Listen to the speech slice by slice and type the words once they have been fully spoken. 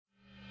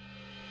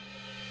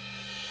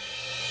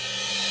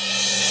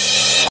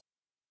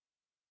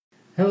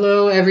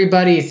Hello,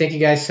 everybody. Thank you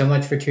guys so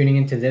much for tuning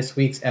into this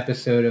week's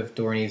episode of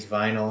Dorney's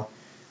Vinyl.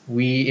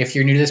 If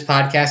you're new to this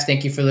podcast,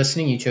 thank you for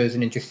listening. You chose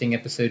an interesting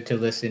episode to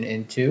listen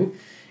into.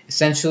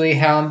 Essentially,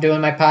 how I'm doing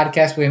my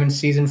podcast, we're in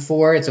season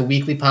 4. It's a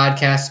weekly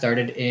podcast,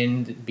 started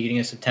in the beginning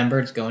of September.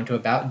 It's going to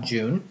about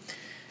June.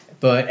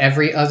 But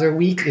every other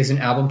week is an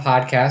album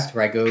podcast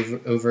where I go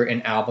over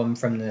an album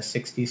from the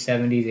 60s,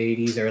 70s,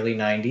 80s, early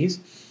 90s.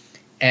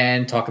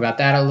 And talk about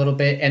that a little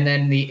bit. And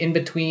then the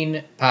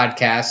in-between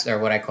podcasts are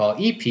what I call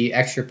EP,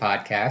 extra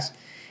podcasts.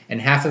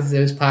 And half of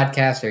those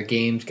podcasts are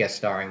games guest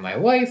starring my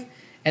wife,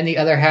 and the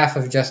other half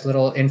of just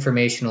little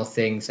informational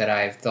things that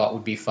I thought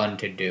would be fun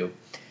to do.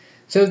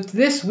 So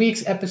this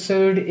week's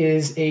episode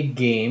is a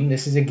game.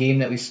 This is a game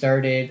that we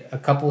started a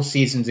couple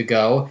seasons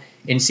ago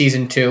in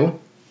season 2.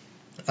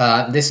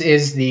 This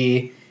is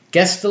the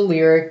Guess the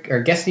Lyric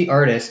or Guess the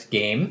Artist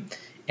game.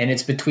 And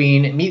it's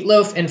between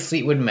Meatloaf and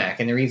Fleetwood Mac.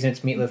 And the reason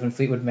it's Meatloaf and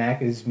Fleetwood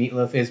Mac is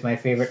Meatloaf is my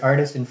favorite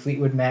artist, and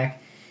Fleetwood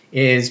Mac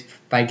is,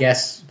 I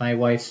guess, my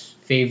wife's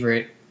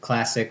favorite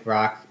classic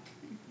rock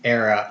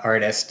era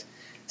artist.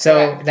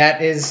 So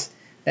that is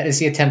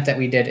the attempt that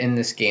we did in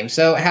this game.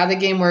 So how the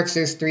game works,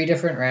 there's 3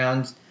 different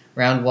rounds.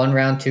 Round 1,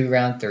 round 2,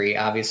 round 3.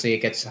 Obviously, it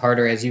gets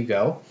harder as you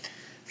go.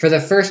 For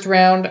the first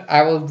round,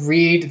 I will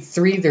read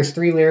 3. There's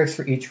 3 lyrics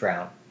for each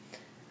round.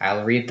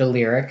 I'll read the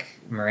lyric.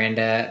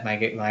 Miranda,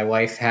 my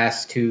wife,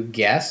 has to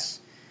guess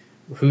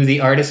who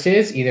the artist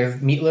is, either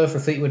Meatloaf or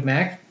Fleetwood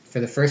Mac. For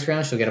the first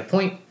round, she'll get a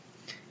point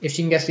if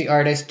she can guess the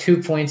artist,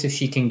 2 points if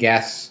she can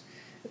guess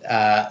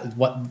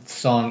what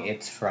song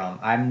it's from.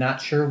 I'm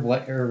not sure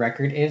what her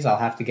record is. I'll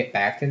have to get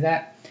back to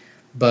that,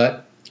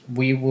 but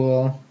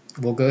we'll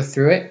go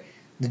through it.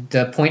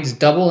 The points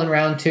double in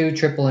round 2,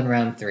 triple in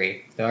round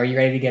 3. So are you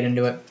ready to get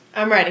into it?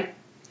 I'm ready.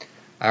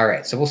 All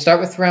right, so we'll start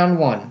with round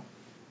 1.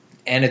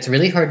 And it's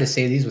really hard to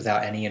say these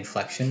without any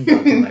inflection, but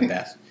I'll do my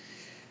best.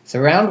 So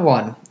round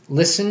 1.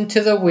 Listen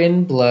to the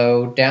wind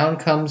blow, down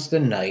comes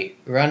the night,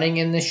 running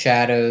in the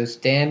shadows,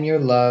 damn your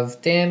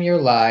love, damn your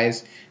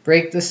lies,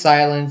 break the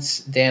silence,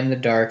 damn the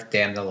dark,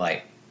 damn the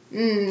light.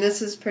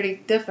 This is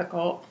pretty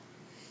difficult.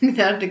 I'm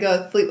gonna have to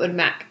go with Fleetwood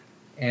Mac.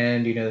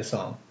 And you know the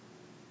song.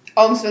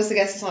 Oh, I'm supposed to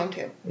guess the song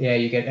too. Yeah,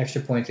 you get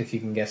extra points if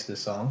you can guess the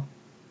song.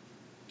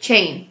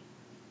 Chain.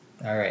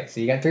 All right,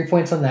 so you got 3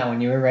 points on that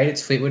one. You were right,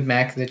 it's Fleetwood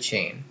Mac, The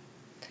Chain.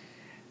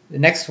 The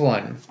next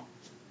one.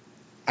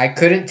 I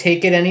couldn't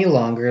take it any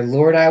longer,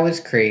 Lord, I was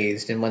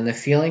crazed, and when the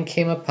feeling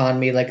came upon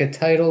me like a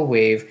tidal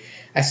wave,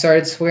 I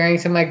started swearing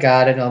to my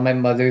God and on my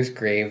mother's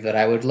grave that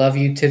I would love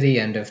you to the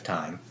end of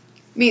time.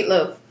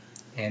 Meatloaf.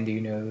 And you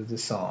know the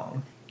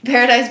song.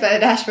 Paradise by the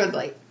Dashboard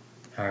Light.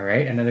 All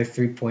right, another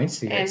 3 points,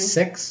 so you get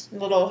 6. A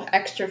little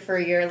extra for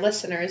your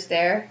listeners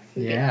there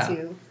who get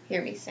to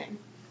hear me sing.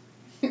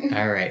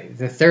 All right,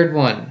 the third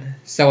one.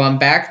 So I'm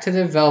back to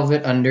the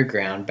velvet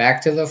underground,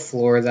 back to the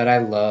floor that I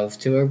love,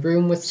 to a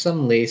room with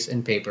some lace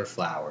and paper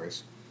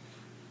flowers.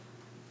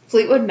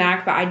 Fleetwood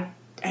Mac, but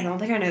I don't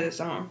think I know the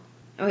song.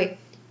 Oh, wait.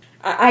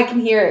 I can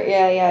hear it.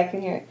 Yeah, I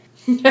can hear it.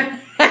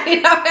 I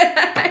know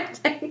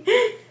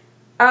it.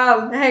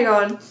 Hang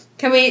on.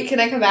 Can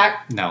I come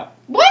back? No.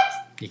 What?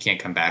 You can't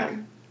come back.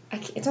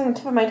 It's on the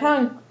tip of my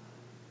tongue.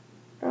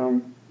 All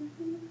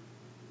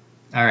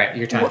right,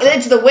 your time.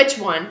 It's the which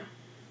one?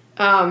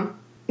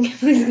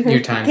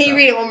 Your time. Can you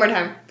read it one more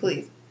time,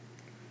 please?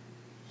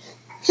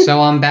 So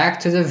I'm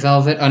back to the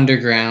velvet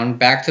underground,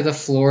 back to the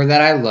floor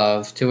that I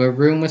love, to a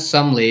room with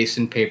some lace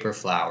and paper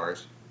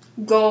flowers.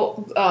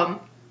 What's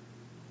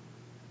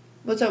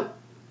up?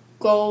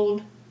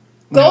 Gold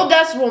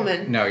Dust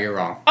Woman. No, you're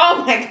wrong.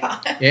 Oh my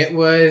God. It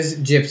was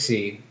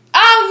Gypsy.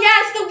 Oh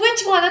yes, the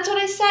witch one. That's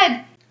what I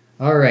said.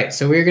 All right,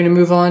 so we're going to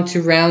move on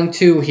to round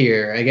 2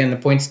 here. Again, the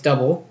points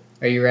double.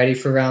 Are you ready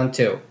for round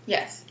 2?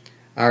 Yes.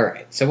 All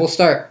right, so we'll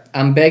start.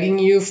 I'm begging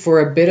you for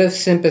a bit of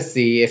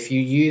sympathy. If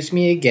you use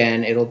me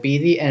again, it'll be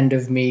the end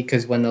of me,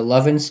 'cause when the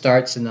lovin'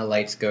 starts and the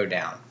lights go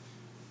down.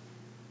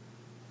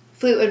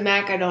 Fleetwood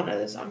Mac, I don't know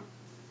the song.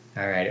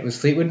 All right, it was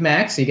Fleetwood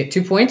Mac, so you get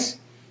 2 points.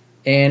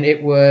 And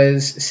it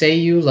was Say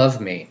You Love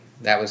Me.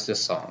 That was the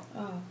song.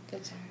 Oh,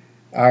 good song.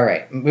 All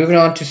right, moving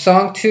on to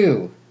song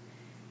 2.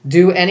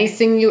 Do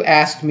anything you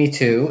asked me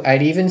to.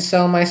 I'd even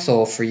sell my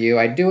soul for you.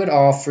 I'd do it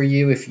all for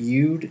you if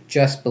you'd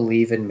just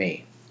believe in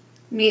me.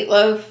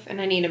 Meatloaf, and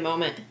I Need a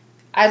Moment.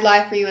 I'd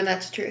lie for you, and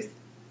that's the truth.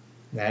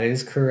 That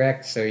is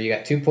correct. So you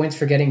got 2 points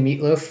for getting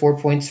Meatloaf, 4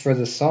 points for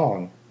the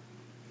song.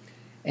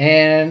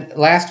 And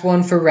last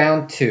one for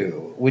round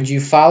 2. Would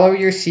you follow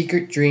your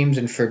secret dreams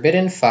and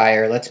forbidden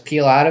fire? Let's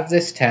peel out of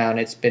this town.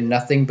 It's been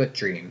nothing but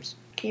dreams.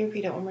 Can you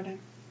repeat it one more time?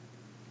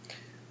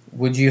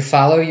 Would you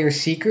follow your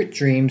secret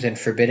dreams and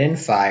forbidden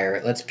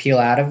fire? Let's peel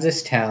out of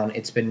this town.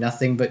 It's been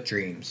nothing but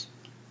dreams.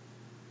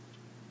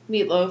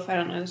 Meatloaf, I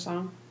don't know the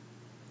song.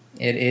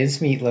 It is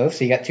Meatloaf,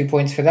 so you got 2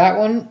 points for that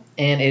one.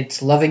 And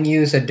it's Loving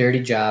You's a Dirty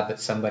Job, but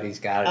somebody's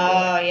got to do it.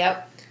 Oh,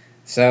 yep.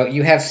 So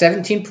you have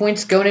 17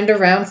 points going into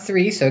round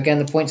 3. So again,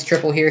 the points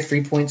triple here.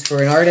 3 points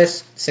for an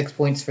artist, 6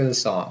 points for the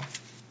song.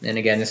 And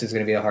again, this is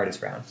going to be the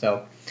hardest round.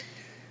 So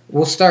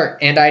we'll start.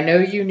 And I know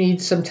you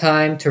need some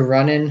time to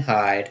run and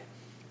hide.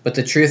 but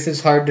the truth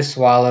is hard to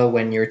swallow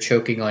when you're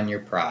choking on your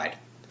pride.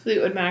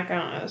 Fleetwood Mac, I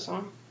don't know the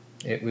song.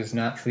 It was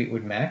not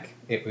Fleetwood Mac.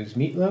 It was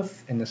Meatloaf,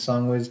 and the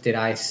song was Did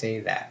I Say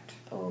That?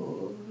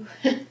 Oh.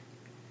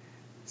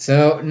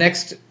 So,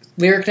 next,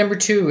 lyric number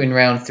 2 in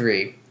round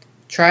 3.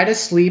 Try to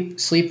sleep,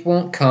 sleep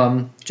won't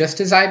come, just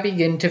as I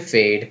begin to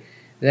fade.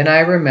 Then I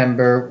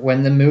remember,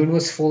 when the moon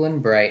was full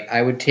and bright,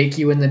 I would take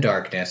you in the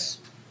darkness.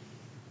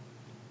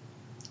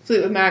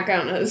 Fleetwood Mac, I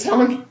don't know the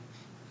song.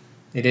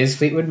 It is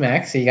Fleetwood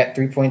Mac, so you got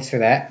 3 points for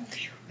that.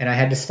 And I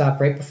had to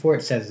stop right before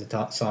it says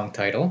the song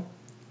title.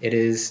 It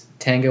is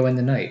Tango in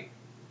the Night.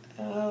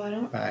 Oh, I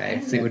don't By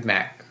know. Fleetwood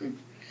Mac.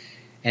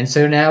 And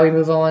so now we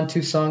move on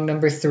to song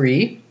number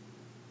 3,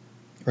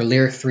 or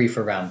lyric 3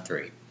 for round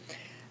 3.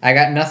 I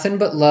got nothing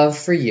but love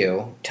for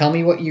you. Tell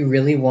me what you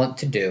really want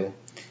to do.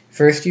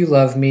 First you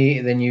love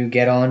me, then you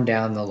get on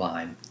down the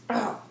line.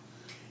 Oh,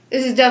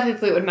 this is definitely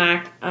Fleetwood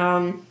Mac.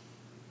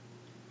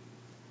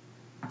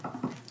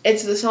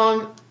 It's the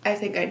song I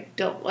think I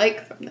don't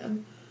like from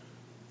them.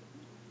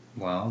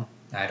 Well,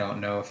 I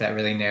don't know if that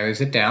really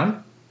narrows it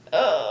down.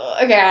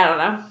 Okay, I don't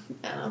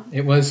know.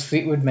 It was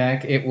Fleetwood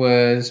Mac. It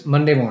was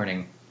Monday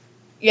Morning.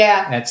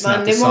 Yeah, That's not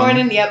Monday the song.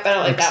 Morning. Yep, I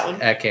don't like that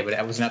one. Okay, but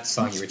that was not the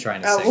song you were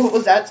trying to Oh, sing. what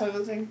was that song I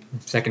was singing?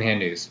 Secondhand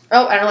News.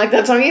 Oh, I don't like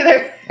that song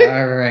either.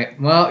 All right.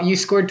 Well, you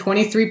scored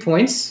 23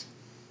 points,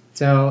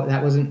 so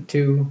that wasn't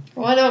too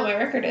Well, I know what my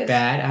record is.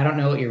 bad. I don't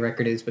know what your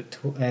record is, but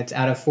it's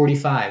out of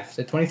 45.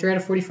 So 23 out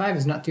of 45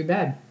 is not too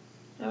bad.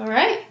 All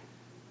right.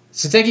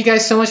 So thank you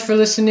guys so much for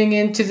listening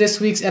in to this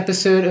week's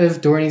episode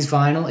of Dorney's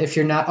Vinyl. If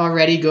you're not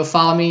already, go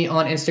follow me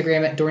on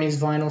Instagram at Dorney's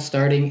Vinyl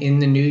starting in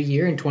the new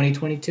year in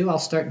 2022. I'll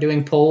start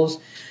doing polls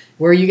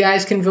where you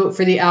guys can vote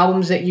for the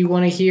albums that you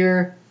want to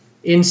hear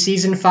in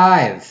Season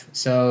 5.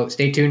 So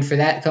stay tuned for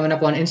that coming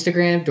up on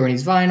Instagram,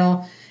 Dorney's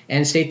Vinyl.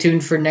 And stay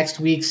tuned for next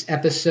week's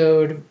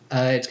episode.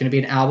 It's going to be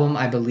an album.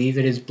 I believe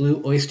it is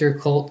Blue Oyster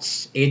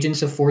Cult's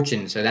Agents of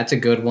Fortune. So that's a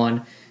good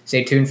one.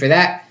 Stay tuned for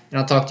that, and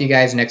I'll talk to you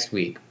guys next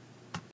week.